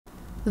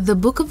The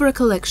Book of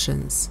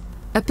Recollections,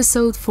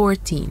 Episode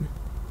 14,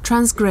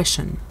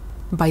 Transgression,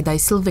 by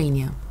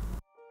Dicesylvania.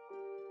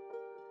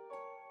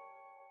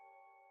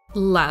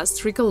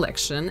 Last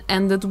recollection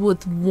ended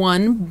with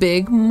one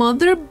big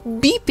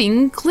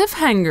mother-beeping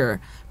cliffhanger.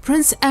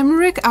 Prince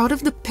Emeric out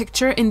of the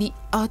picture in the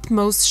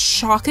utmost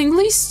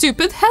shockingly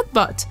stupid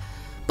headbutt.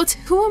 But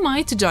who am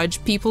I to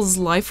judge people's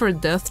life or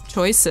death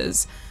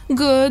choices?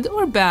 Good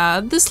or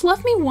bad, this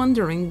left me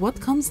wondering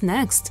what comes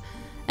next.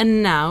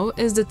 And now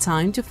is the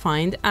time to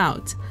find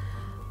out.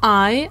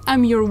 I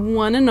am your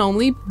one and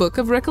only Book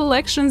of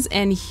Recollections,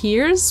 and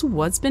here's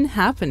what's been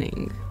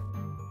happening.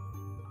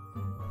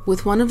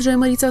 With one of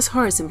Joimarita's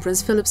hearts in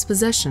Prince Philip's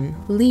possession,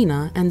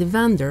 Lena and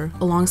Evander,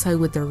 alongside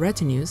with their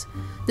retinues,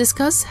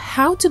 discuss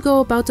how to go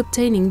about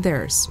obtaining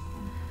theirs.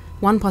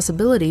 One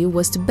possibility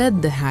was to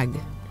bed the hag,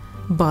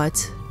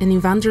 but, in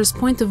Evander's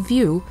point of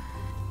view,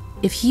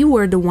 if he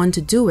were the one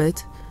to do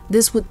it,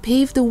 this would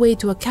pave the way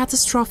to a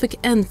catastrophic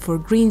end for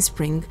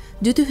Greenspring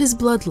due to his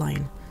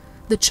bloodline.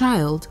 The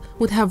child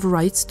would have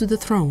rights to the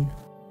throne.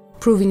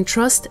 Proving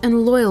trust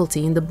and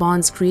loyalty in the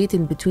bonds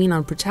created between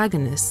our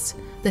protagonists,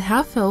 the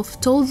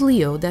half-elf told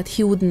Leo that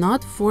he would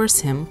not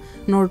force him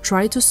nor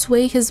try to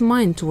sway his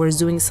mind towards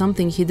doing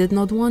something he did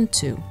not want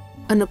to.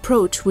 An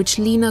approach which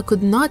Lena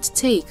could not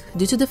take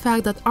due to the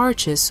fact that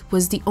Archis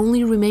was the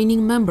only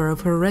remaining member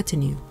of her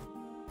retinue.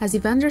 As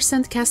Evander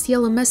sent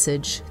Castiel a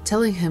message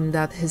telling him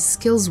that his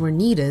skills were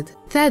needed,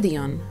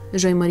 Thadion,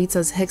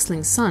 Joimarita's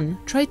hexling son,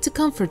 tried to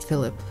comfort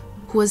Philip,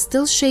 who was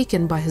still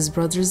shaken by his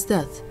brother's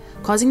death,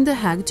 causing the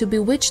hag to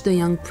bewitch the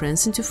young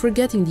prince into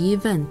forgetting the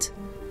event.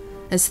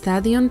 As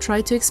Thadion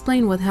tried to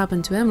explain what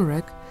happened to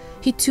Emeric,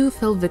 he too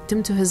fell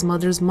victim to his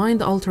mother's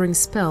mind-altering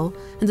spell,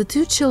 and the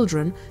two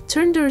children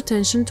turned their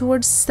attention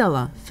towards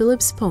Stella,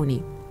 Philip's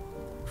pony.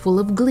 Full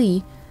of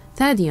glee,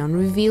 Thadion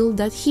revealed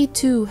that he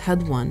too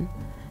had won,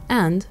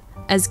 and,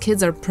 as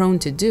kids are prone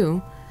to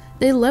do,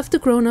 they left the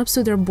grown-ups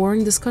to their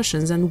boring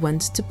discussions and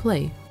went to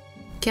play.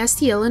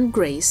 Castiel and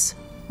Grace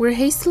were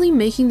hastily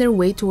making their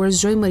way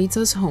towards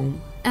Joimarita's home,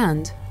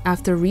 and,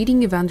 after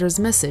reading Evander's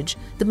message,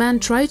 the man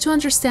tried to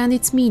understand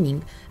its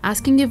meaning,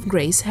 asking if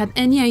Grace had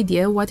any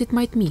idea what it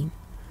might mean.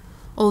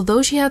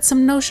 Although she had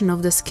some notion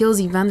of the skills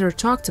Evander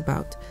talked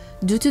about,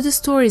 due to the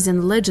stories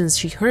and legends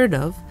she heard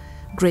of,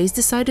 Grace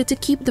decided to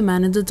keep the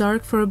man in the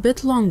dark for a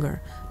bit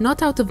longer,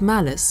 not out of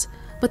malice,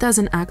 but as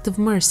an act of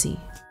mercy.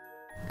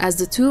 As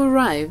the two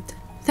arrived,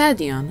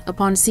 Thadion,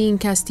 upon seeing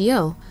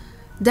Castiel,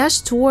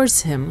 dashed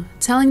towards him,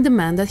 telling the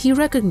man that he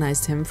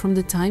recognized him from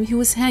the time he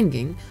was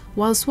hanging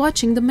whilst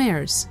watching the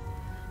mares.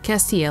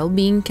 Castiel,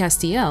 being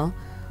Castiel,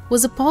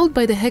 was appalled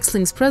by the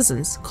hexling's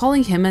presence,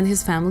 calling him and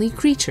his family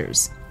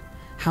creatures.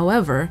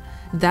 However,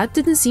 that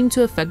didn't seem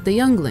to affect the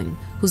youngling,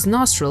 whose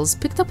nostrils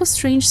picked up a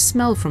strange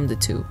smell from the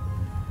two.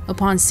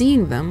 Upon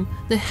seeing them,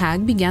 the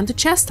hag began to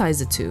chastise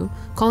the two,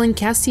 calling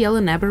Castiel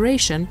an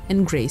aberration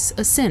and Grace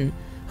a sin,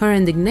 her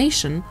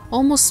indignation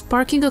almost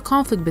sparking a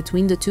conflict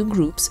between the two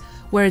groups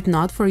were it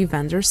not for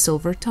Evander's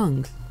silver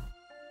tongue.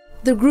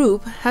 The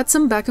group had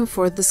some back and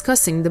forth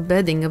discussing the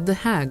bedding of the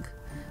hag.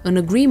 An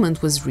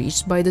agreement was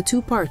reached by the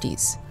two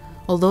parties.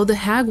 Although the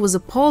hag was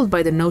appalled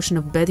by the notion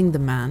of bedding the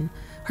man,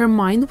 her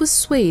mind was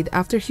swayed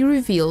after he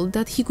revealed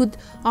that he could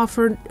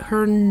offer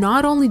her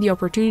not only the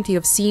opportunity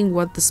of seeing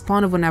what the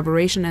spawn of an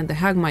aberration and the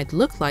hag might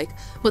look like,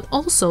 but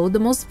also the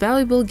most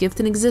valuable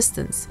gift in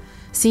existence,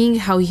 seeing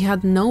how he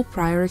had no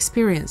prior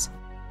experience.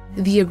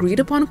 The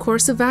agreed-upon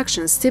course of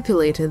action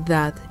stipulated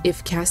that,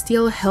 if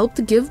Castiel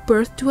helped give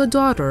birth to a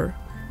daughter,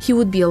 he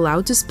would be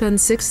allowed to spend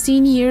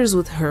 16 years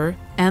with her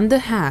and the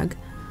hag,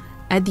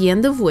 at the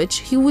end of which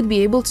he would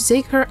be able to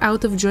take her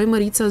out of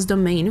Joimarita's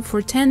domain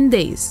for 10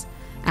 days.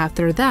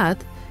 After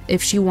that,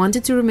 if she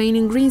wanted to remain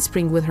in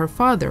Greenspring with her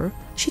father,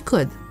 she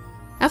could.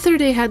 After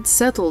they had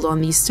settled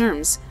on these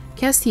terms,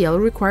 Castiel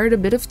required a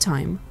bit of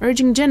time,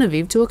 urging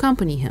Genevieve to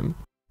accompany him.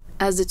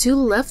 As the two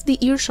left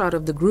the earshot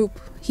of the group,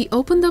 he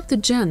opened up to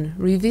Jen,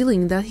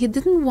 revealing that he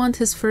didn't want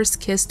his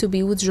first kiss to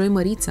be with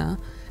Joimarita,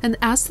 and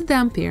asked the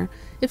Dhampir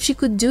if she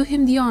could do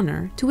him the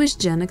honor, to which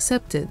Jen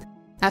accepted.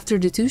 After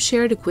the two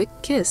shared a quick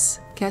kiss,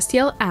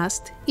 Castiel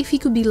asked if he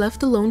could be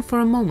left alone for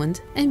a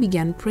moment and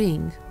began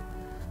praying.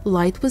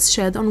 Light was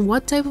shed on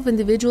what type of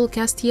individual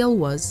Castiel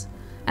was,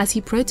 as he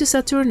prayed to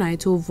Saturni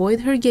to avoid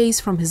her gaze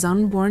from his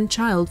unborn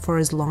child for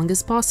as long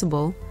as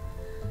possible,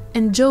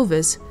 and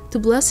Jovis to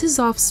bless his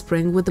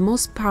offspring with the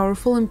most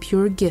powerful and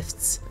pure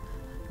gifts.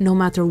 No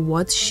matter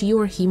what she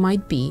or he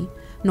might be,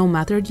 no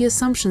matter the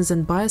assumptions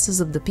and biases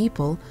of the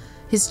people,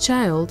 his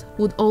child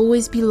would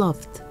always be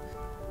loved,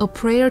 a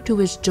prayer to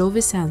which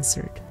Jovis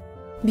answered.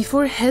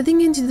 Before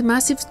heading into the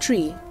massive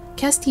tree,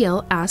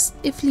 Castiel asked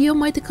if Leo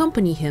might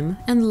accompany him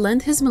and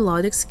lend his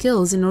melodic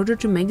skills in order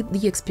to make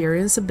the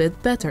experience a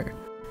bit better.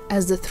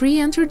 As the three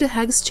entered the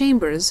hag's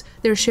chambers,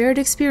 their shared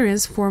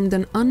experience formed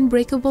an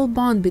unbreakable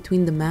bond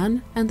between the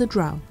man and the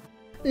drow.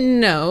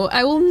 No,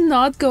 I will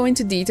not go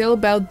into detail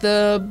about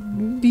the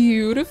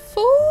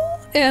beautiful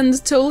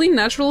and totally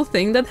natural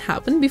thing that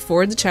happened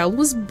before the child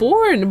was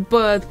born.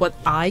 But what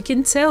I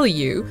can tell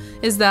you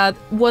is that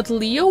what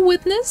Leo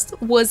witnessed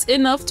was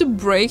enough to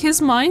break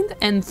his mind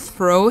and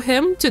throw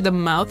him to the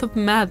mouth of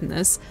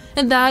madness,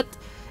 and that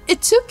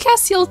it took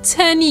Castiel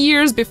 10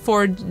 years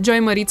before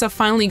Joimarița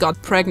finally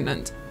got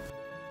pregnant.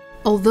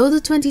 Although the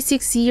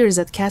 26 years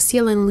that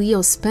Castiel and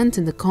Leo spent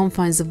in the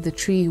confines of the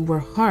tree were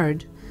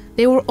hard,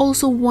 they were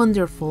also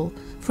wonderful,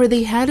 for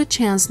they had a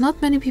chance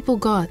not many people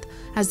got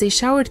as they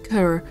showered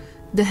Ker,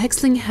 the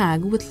hexling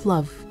hag, with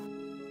love.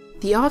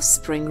 The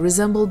offspring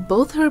resembled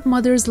both her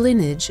mother's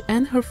lineage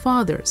and her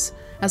father's,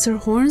 as her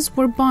horns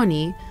were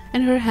bony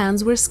and her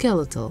hands were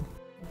skeletal.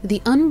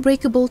 The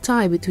unbreakable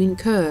tie between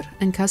Ker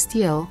and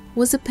Castiel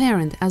was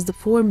apparent as the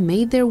four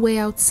made their way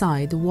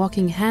outside,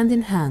 walking hand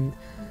in hand.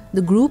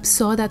 The group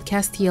saw that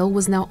Castiel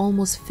was now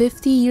almost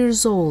 50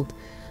 years old,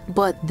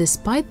 but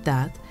despite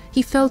that,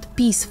 he felt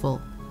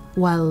peaceful,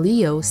 while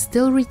Leo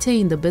still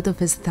retained a bit of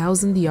his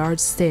 1,000-yard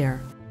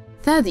stare.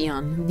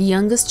 Thadion, the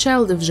youngest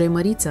child of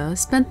Joimarița,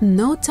 spent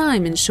no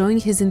time in showing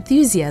his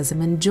enthusiasm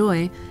and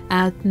joy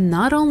at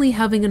not only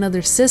having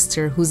another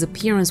sister whose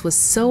appearance was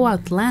so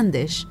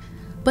outlandish,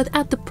 but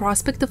at the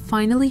prospect of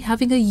finally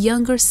having a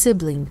younger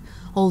sibling,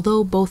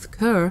 although both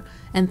Ker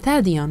and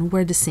Thadion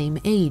were the same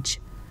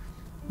age.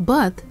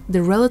 But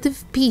the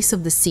relative peace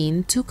of the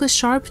scene took a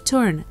sharp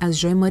turn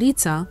as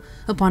Joimarița,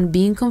 upon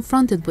being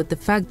confronted with the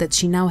fact that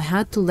she now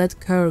had to let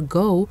Ker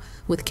go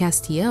with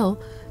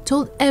Castiel,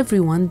 told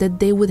everyone that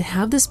they would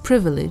have this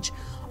privilege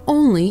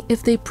only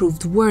if they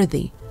proved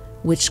worthy,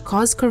 which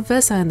caused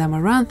Corvesa and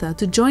Amarantha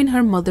to join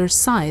her mother's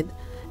side,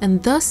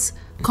 and thus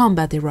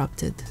combat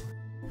erupted.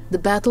 The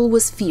battle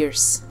was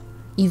fierce.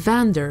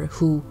 Evander,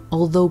 who,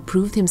 although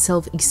proved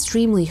himself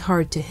extremely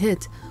hard to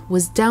hit,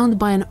 was downed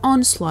by an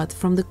onslaught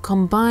from the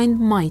combined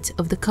might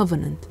of the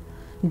Covenant.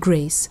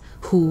 Grace,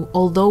 who,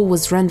 although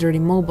was rendered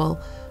immobile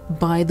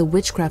by the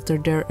witchcraft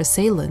of their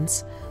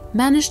assailants,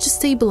 managed to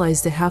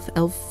stabilize the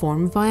half-elf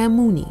form via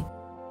Mooney.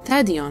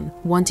 Thadion,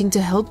 wanting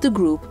to help the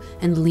group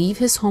and leave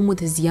his home with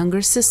his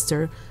younger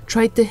sister,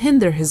 tried to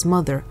hinder his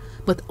mother,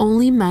 but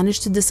only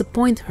managed to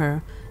disappoint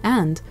her,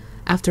 and,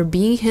 after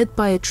being hit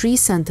by a tree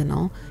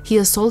sentinel, he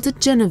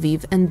assaulted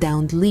Genevieve and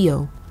downed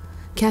Leo.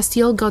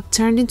 Castiel got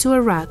turned into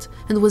a rat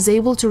and was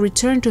able to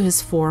return to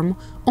his form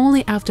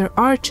only after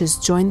archers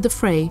joined the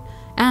fray,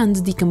 and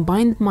the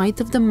combined might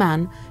of the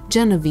man,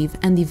 Genevieve,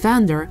 and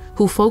Evander,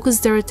 who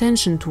focused their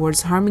attention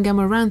towards harming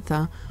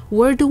Amarantha,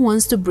 were the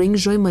ones to bring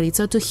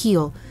Joimarița to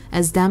heal,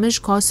 as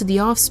damage caused to the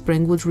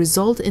offspring would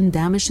result in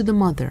damage to the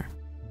mother.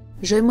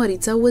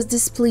 Joimarița was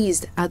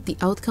displeased at the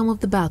outcome of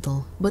the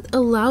battle, but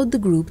allowed the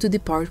group to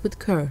depart with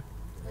Ker.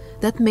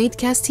 That made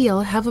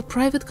Castiel have a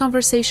private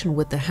conversation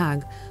with the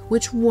hag,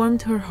 which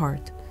warmed her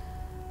heart.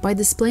 By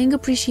displaying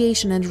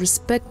appreciation and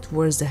respect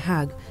towards the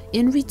hag,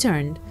 in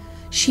return,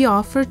 she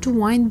offered to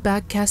wind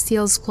back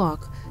Castiel's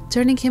clock,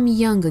 turning him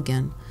young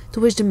again, to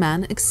which the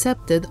man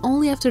accepted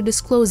only after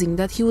disclosing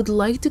that he would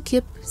like to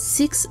keep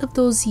 6 of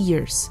those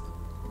years.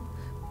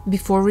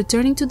 Before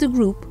returning to the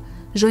group,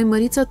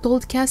 Joimarița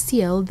told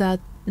Castiel that,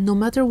 no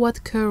matter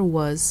what Ker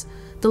was,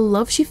 the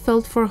love she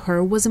felt for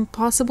her was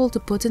impossible to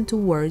put into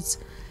words,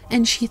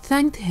 and she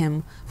thanked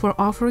him for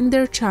offering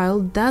their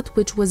child that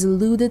which was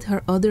eluded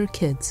her other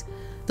kids,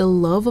 the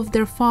love of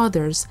their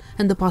fathers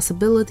and the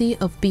possibility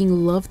of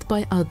being loved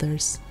by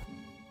others.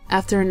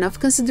 After enough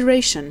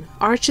consideration,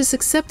 Archis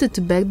accepted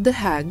to beg the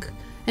hag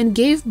and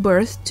gave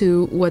birth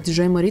to what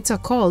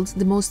Joimarița called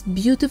the most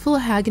beautiful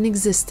hag in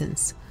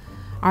existence.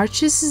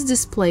 Archis's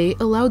display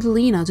allowed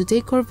Lina to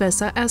take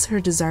Corvesa as her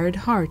desired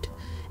heart,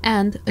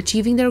 and,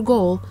 achieving their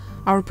goal,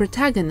 our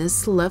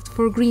protagonists left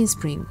for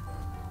Greenspring.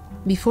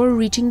 Before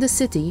reaching the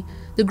city,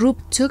 the group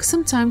took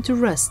some time to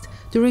rest,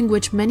 during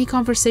which many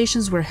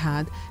conversations were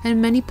had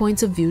and many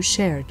points of view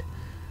shared.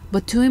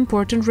 But 2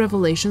 important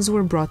revelations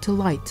were brought to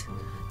light.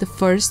 The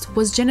first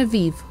was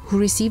Genevieve, who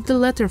received a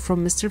letter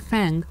from Mr.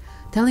 Fang,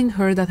 telling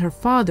her that her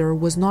father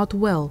was not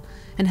well,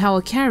 and how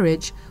a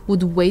carriage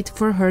would wait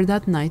for her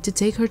that night to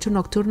take her to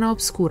Nocturna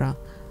Obscura.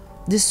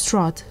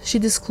 Distraught, she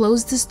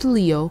disclosed this to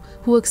Leo,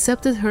 who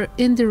accepted her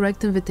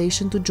indirect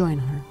invitation to join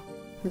her.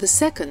 The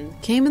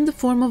second came in the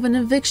form of an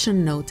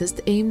eviction notice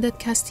aimed at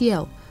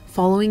Castiel,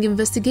 following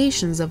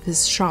investigations of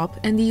his shop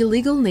and the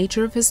illegal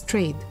nature of his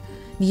trade.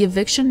 The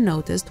eviction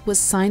notice was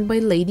signed by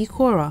Lady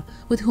Cora,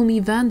 with whom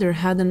Evander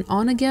had an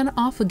on-again,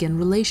 off-again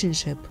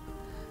relationship.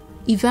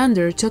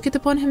 Evander took it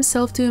upon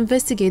himself to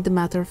investigate the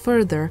matter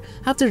further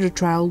after the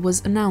trial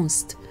was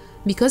announced.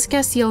 Because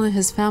Castiel and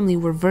his family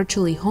were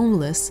virtually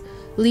homeless,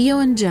 Leo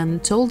and Jen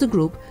told the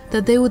group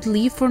that they would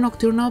leave for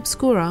Nocturna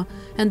Obscura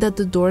and that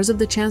the doors of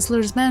the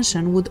Chancellor's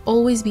mansion would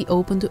always be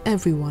open to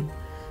everyone.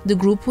 The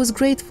group was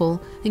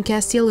grateful, and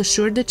Castiel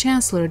assured the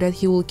Chancellor that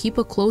he will keep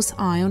a close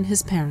eye on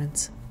his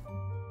parents.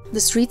 The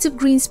streets of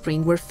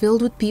Greenspring were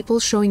filled with people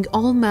showing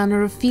all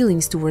manner of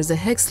feelings towards the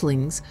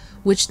Hexlings,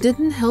 which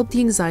didn't help the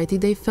anxiety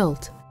they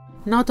felt.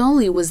 Not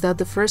only was that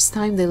the first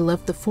time they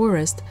left the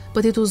forest,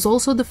 but it was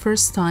also the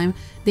first time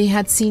they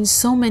had seen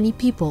so many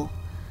people.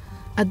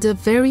 At the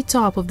very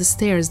top of the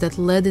stairs that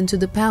led into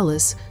the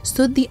palace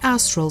stood the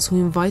Astrals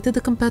who invited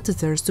the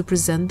competitors to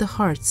present the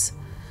hearts.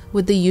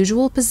 With the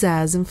usual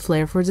pizzazz and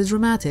flair for the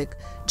dramatic,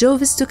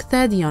 Jovis took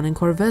Thadion and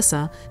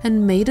Corvessa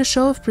and made a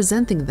show of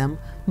presenting them,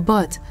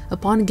 but,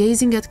 upon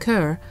gazing at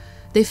Kerr,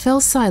 they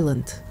fell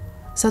silent.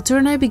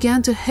 Saturni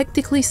began to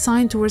hectically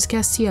sign towards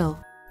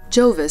Castiel.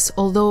 Jovis,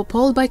 although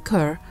appalled by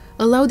Kerr,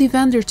 allowed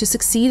Evander to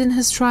succeed in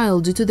his trial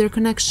due to their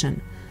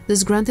connection.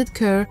 This granted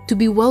Kerr to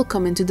be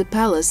welcome into the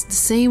palace the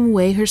same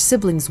way her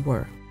siblings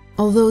were.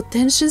 Although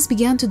tensions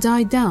began to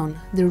die down,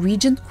 the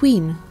regent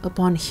queen,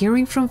 upon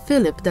hearing from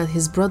Philip that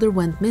his brother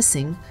went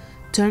missing,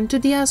 turned to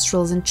the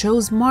Astrals and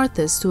chose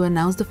Marthas to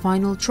announce the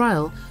final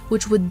trial,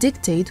 which would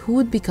dictate who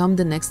would become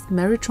the next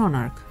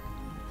Meritronarch.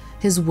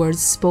 His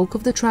words spoke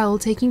of the trial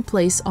taking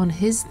place on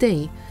his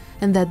day,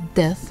 and that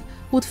death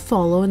would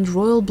follow and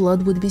royal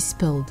blood would be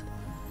spilled.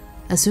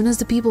 As soon as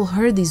the people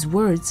heard these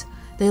words,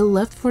 they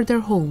left for their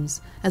homes,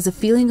 as a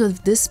feeling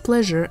of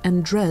displeasure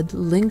and dread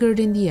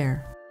lingered in the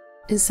air.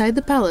 Inside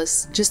the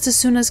palace, just as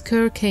soon as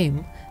Kerr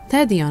came,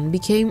 Thadion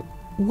became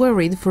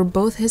worried for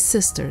both his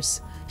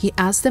sisters. He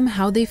asked them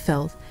how they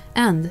felt,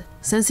 and,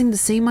 sensing the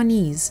same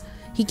unease,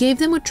 he gave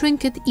them a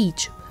trinket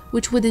each,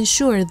 which would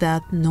ensure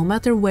that, no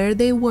matter where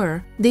they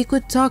were, they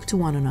could talk to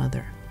one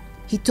another.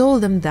 He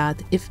told them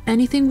that, if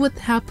anything would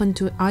happen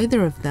to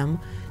either of them,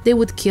 they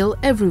would kill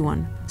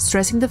everyone,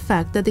 stressing the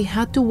fact that they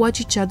had to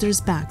watch each other's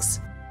backs.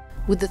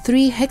 With the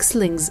three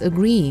hexlings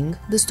agreeing,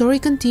 the story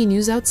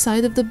continues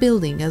outside of the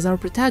building as our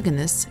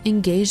protagonists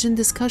engaged in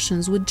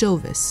discussions with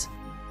Jovis.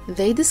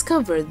 They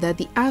discovered that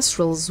the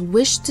Astrals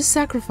wished to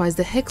sacrifice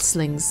the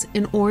hexlings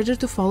in order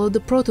to follow the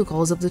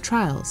protocols of the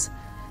trials.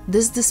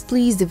 This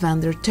displeased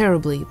Evander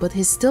terribly, but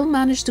he still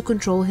managed to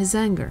control his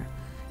anger.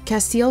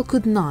 Castiel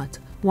could not,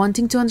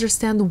 wanting to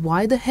understand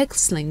why the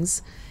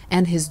hexlings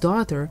and his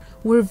daughter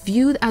were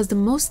viewed as the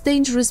most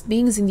dangerous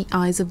beings in the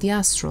eyes of the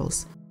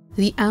Astrals.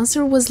 The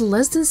answer was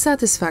less than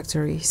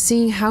satisfactory,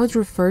 seeing how it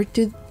referred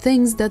to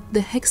things that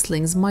the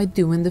hexlings might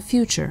do in the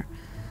future,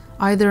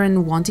 either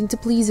in wanting to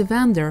please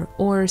Evander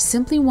or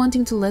simply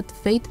wanting to let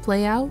fate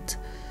play out.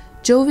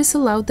 Jovis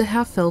allowed the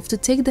half-elf to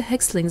take the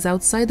hexlings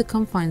outside the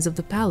confines of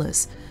the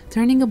palace,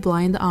 turning a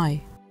blind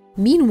eye.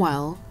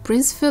 Meanwhile,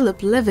 Prince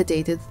Philip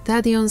levitated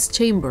Thadion's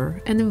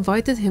chamber and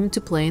invited him to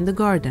play in the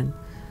garden.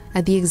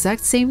 At the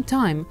exact same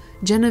time,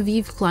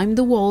 Genevieve climbed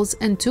the walls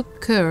and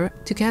took Kerr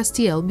to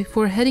Castiel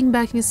before heading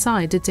back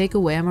inside to take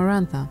away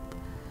Amarantha.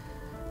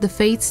 The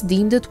fates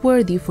deemed it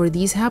worthy for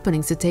these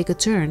happenings to take a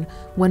turn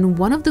when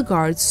one of the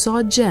guards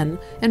saw Jen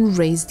and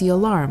raised the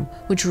alarm,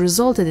 which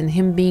resulted in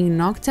him being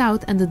knocked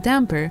out and the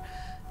damper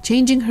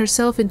changing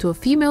herself into a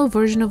female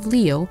version of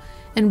Leo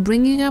and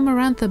bringing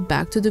Amarantha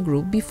back to the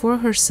group before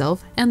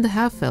herself and the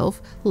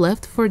half-elf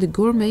left for the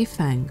gourmet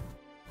fang.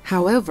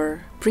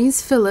 However,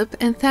 Prince Philip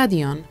and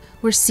Thadion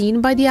were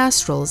seen by the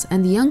Astrals,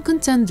 and the young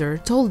contender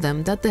told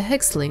them that the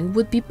hexling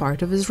would be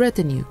part of his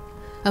retinue.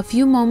 A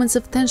few moments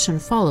of tension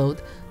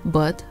followed,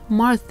 but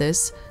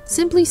Marthas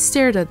simply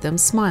stared at them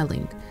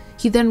smiling.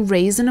 He then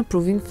raised an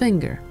approving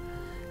finger.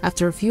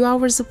 After a few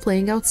hours of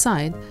playing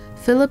outside,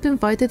 Philip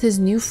invited his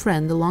new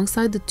friend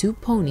alongside the two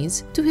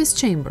ponies to his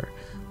chamber,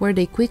 where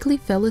they quickly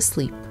fell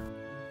asleep.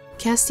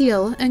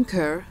 Castiel and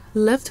Kerr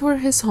left for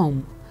his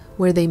home,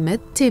 where they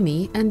met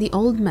Timmy and the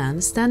old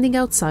man standing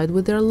outside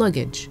with their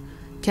luggage.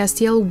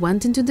 Castiel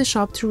went into the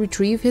shop to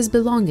retrieve his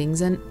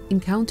belongings and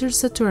encountered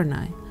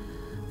Saturni.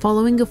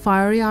 Following a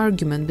fiery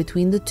argument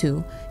between the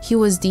two, he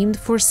was deemed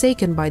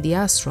forsaken by the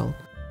Astral.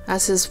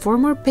 As his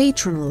former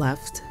patron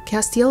left,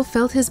 Castiel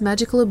felt his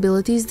magical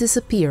abilities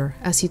disappear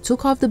as he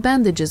took off the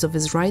bandages of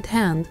his right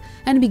hand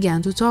and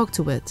began to talk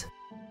to it.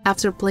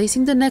 After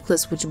placing the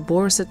necklace which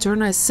bore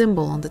Saturni's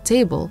symbol on the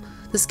table,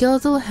 the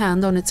skeletal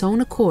hand on its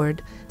own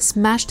accord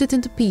smashed it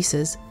into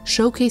pieces,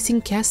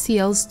 showcasing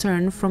Castiel's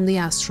turn from the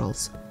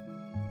Astrals.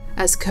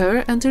 As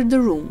Kerr entered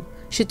the room,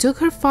 she took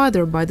her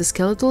father by the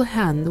skeletal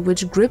hand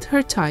which gripped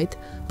her tight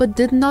but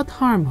did not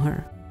harm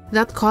her.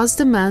 That caused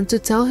the man to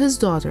tell his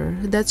daughter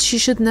that she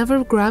should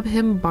never grab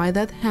him by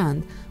that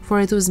hand, for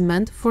it was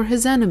meant for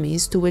his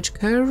enemies, to which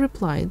Kerr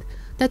replied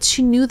that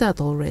she knew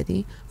that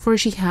already, for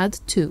she had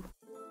two.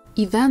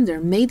 Evander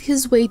made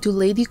his way to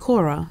Lady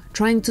Cora,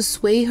 trying to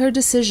sway her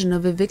decision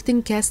of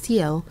evicting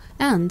Castiel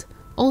and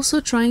also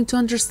trying to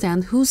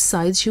understand whose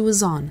side she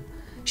was on.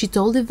 She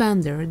told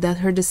Evander that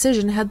her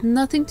decision had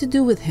nothing to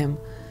do with him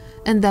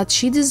and that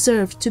she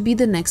deserved to be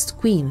the next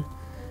queen.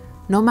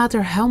 No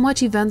matter how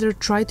much Evander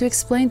tried to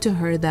explain to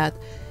her that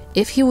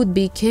if he would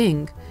be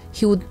king,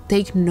 he would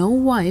take no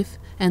wife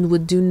and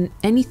would do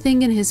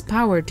anything in his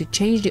power to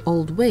change the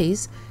old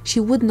ways, she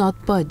would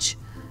not budge.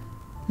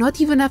 Not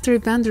even after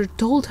Evander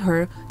told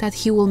her that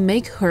he will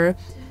make her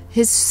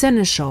his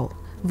seneschal,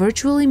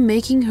 virtually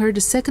making her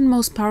the second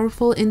most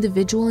powerful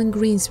individual in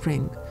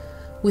Greenspring.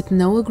 With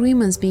no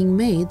agreements being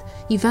made,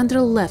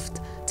 Evander left,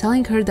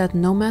 telling her that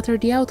no matter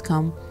the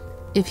outcome,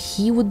 if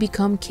he would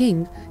become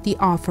king, the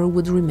offer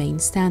would remain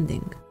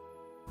standing.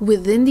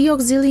 Within the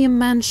Auxilium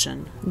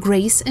mansion,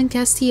 Grace and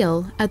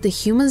Castiel, at the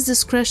human's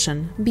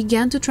discretion,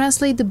 began to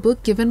translate the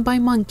book given by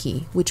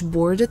Monkey, which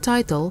bore the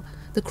title,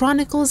 The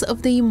Chronicles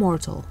of the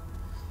Immortal.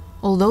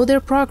 Although their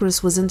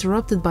progress was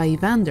interrupted by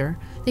Evander,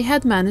 they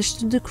had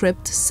managed to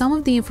decrypt some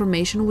of the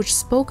information which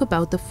spoke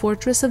about the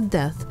Fortress of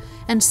Death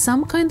and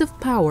some kind of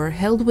power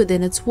held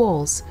within its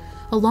walls,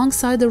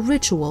 alongside a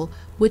ritual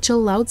which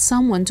allowed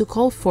someone to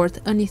call forth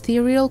an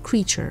ethereal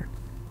creature.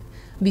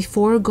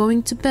 Before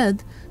going to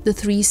bed, the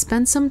three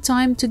spent some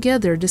time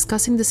together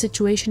discussing the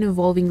situation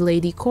involving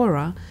Lady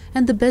Cora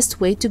and the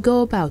best way to go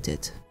about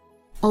it.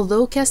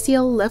 Although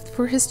Castiel left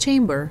for his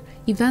chamber,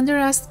 Evander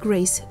asked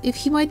Grace if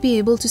he might be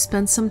able to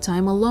spend some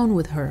time alone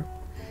with her.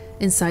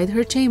 Inside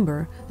her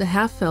chamber, the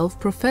half-elf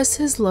professed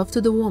his love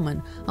to the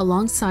woman,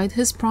 alongside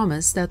his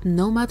promise that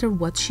no matter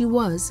what she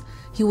was,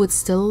 he would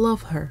still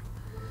love her.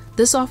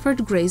 This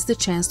offered Grace the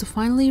chance to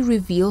finally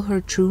reveal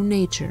her true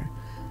nature.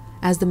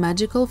 As the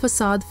magical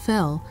facade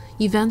fell,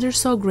 Evander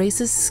saw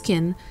Grace's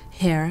skin,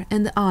 hair,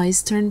 and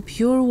eyes turn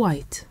pure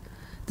white.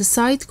 The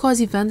sight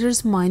caused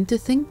Evander's mind to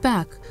think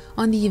back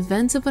on the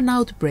events of an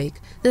outbreak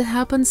that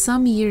happened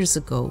some years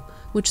ago,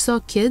 which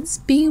saw kids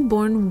being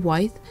born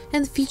white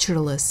and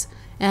featureless,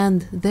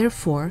 and,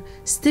 therefore,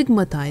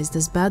 stigmatized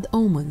as bad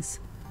omens.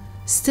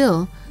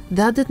 Still,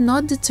 that did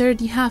not deter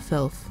the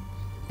half-elf.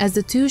 As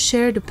the two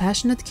shared a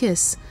passionate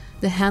kiss,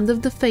 the hand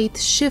of the fate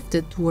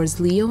shifted towards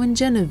Leo and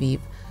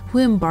Genevieve, who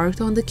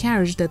embarked on the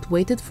carriage that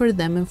waited for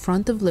them in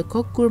front of Le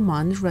Coq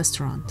Gourmand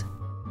restaurant.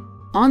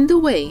 On the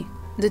way,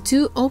 the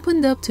two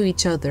opened up to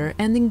each other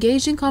and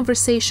engaged in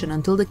conversation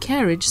until the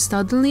carriage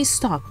suddenly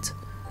stopped.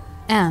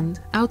 And,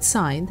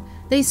 outside,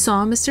 they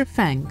saw Mr.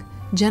 Fang,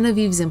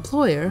 Genevieve's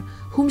employer,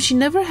 whom she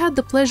never had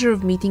the pleasure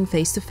of meeting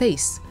face to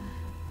face.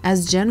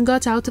 As Jen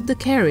got out of the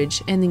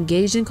carriage and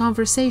engaged in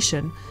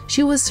conversation,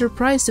 she was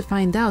surprised to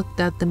find out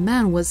that the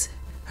man was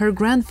her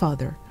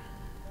grandfather.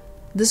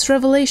 This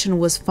revelation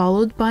was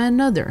followed by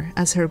another,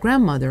 as her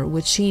grandmother,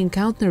 which she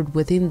encountered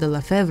within the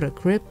Lefebvre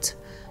crypt,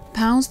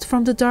 pounced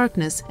from the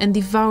darkness and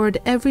devoured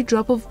every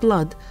drop of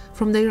blood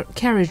from the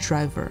carriage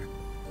driver.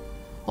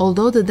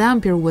 Although the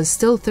Dampier was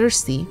still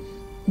thirsty,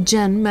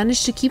 Jen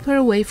managed to keep her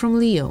away from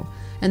Leo,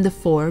 and the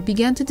four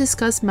began to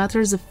discuss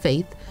matters of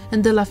faith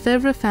and the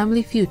Lefebvre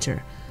family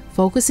future,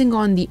 focusing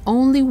on the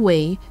only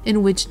way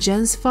in which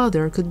Jen's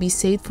father could be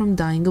saved from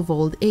dying of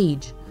old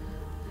age.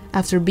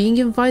 After being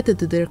invited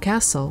to their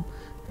castle,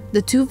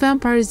 the two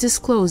vampires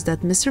disclosed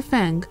that Mr.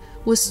 Fang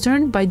was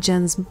turned by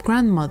Jen's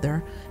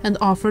grandmother and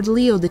offered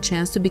Leo the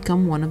chance to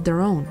become one of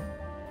their own.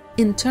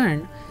 In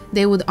turn,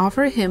 they would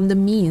offer him the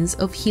means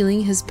of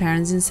healing his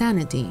parents'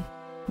 insanity.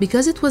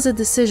 Because it was a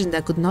decision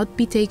that could not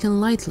be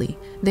taken lightly,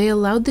 they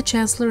allowed the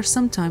Chancellor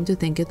some time to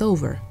think it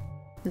over.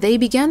 They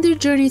began their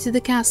journey to the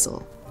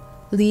castle.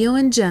 Leo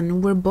and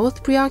Jen were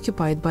both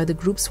preoccupied by the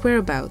group's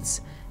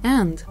whereabouts,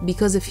 and,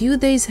 because a few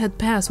days had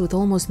passed with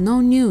almost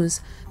no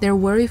news, their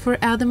worry for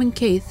Adam and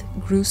Keith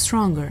grew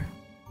stronger.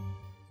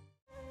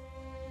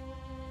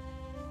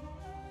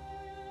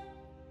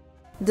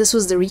 This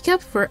was the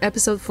recap for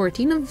episode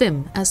 14 of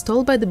VIM, as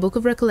told by the Book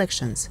of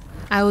Recollections.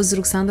 I was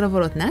Ruxandra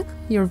Vorotneac,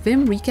 your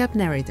VIM recap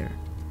narrator.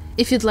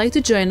 If you'd like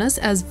to join us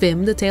as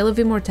VIM, the Tale of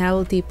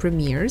Immortality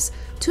premieres,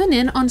 tune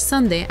in on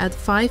Sunday at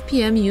 5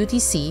 p.m.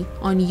 UTC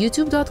on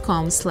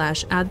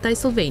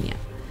youtube.com/@Dicesylvania.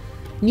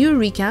 New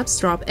recaps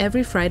drop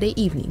every Friday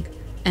evening.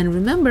 And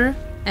remember,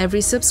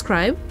 every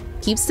subscribe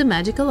keeps the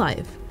magic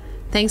alive.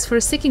 Thanks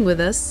for sticking with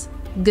us.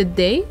 Good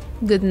day,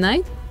 good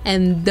night,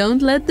 and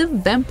don't let the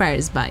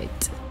vampires bite.